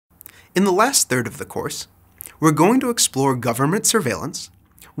In the last third of the course, we're going to explore government surveillance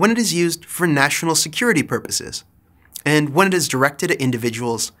when it is used for national security purposes and when it is directed at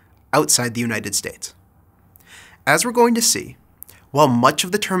individuals outside the United States. As we're going to see, while much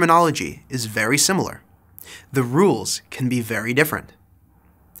of the terminology is very similar, the rules can be very different.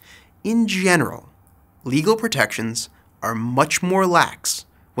 In general, legal protections are much more lax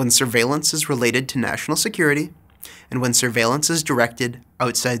when surveillance is related to national security and when surveillance is directed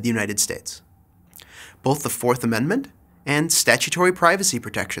outside the United States. Both the Fourth Amendment and statutory privacy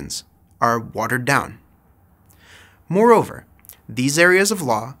protections are watered down. Moreover, these areas of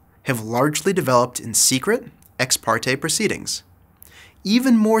law have largely developed in secret, ex parte proceedings,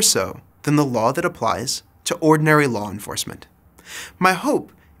 even more so than the law that applies to ordinary law enforcement. My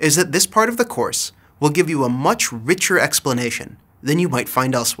hope is that this part of the course will give you a much richer explanation than you might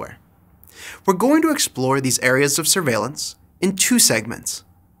find elsewhere. We're going to explore these areas of surveillance in two segments.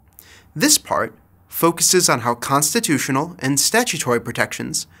 This part focuses on how constitutional and statutory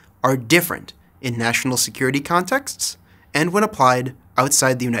protections are different in national security contexts and when applied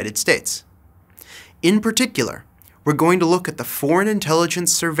outside the United States. In particular, we're going to look at the Foreign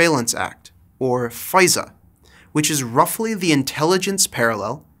Intelligence Surveillance Act, or FISA, which is roughly the intelligence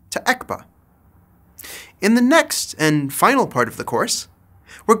parallel to ECPA. In the next and final part of the course,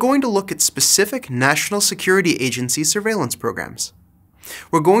 we're going to look at specific national security agency surveillance programs.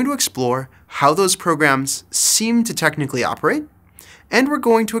 We're going to explore how those programs seem to technically operate, and we're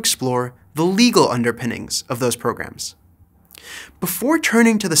going to explore the legal underpinnings of those programs. Before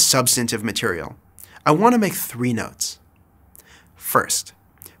turning to the substantive material, I want to make 3 notes. First,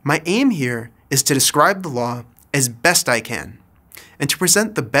 my aim here is to describe the law as best I can, and to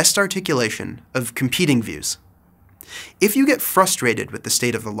present the best articulation of competing views. If you get frustrated with the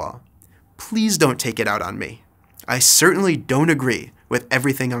state of the law, please don't take it out on me. I certainly don't agree with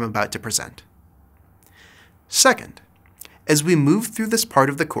everything I'm about to present. Second, as we move through this part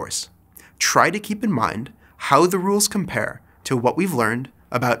of the course, try to keep in mind how the rules compare to what we've learned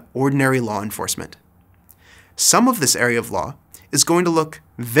about ordinary law enforcement. Some of this area of law is going to look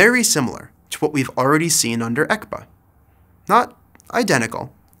very similar to what we've already seen under ECPA. Not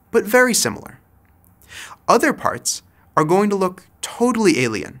identical, but very similar. Other parts are going to look totally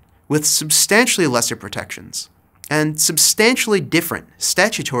alien, with substantially lesser protections and substantially different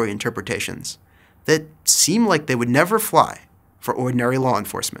statutory interpretations that seem like they would never fly for ordinary law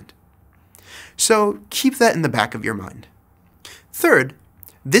enforcement. So keep that in the back of your mind. Third,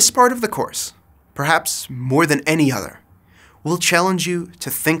 this part of the course, perhaps more than any other, will challenge you to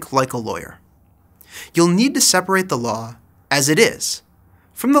think like a lawyer. You'll need to separate the law as it is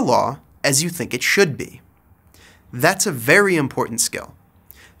from the law as you think it should be. That's a very important skill,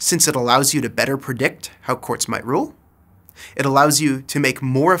 since it allows you to better predict how courts might rule, it allows you to make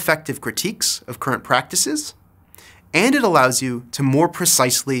more effective critiques of current practices, and it allows you to more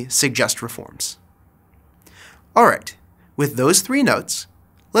precisely suggest reforms. All right, with those 3 notes,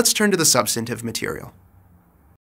 let's turn to the substantive material.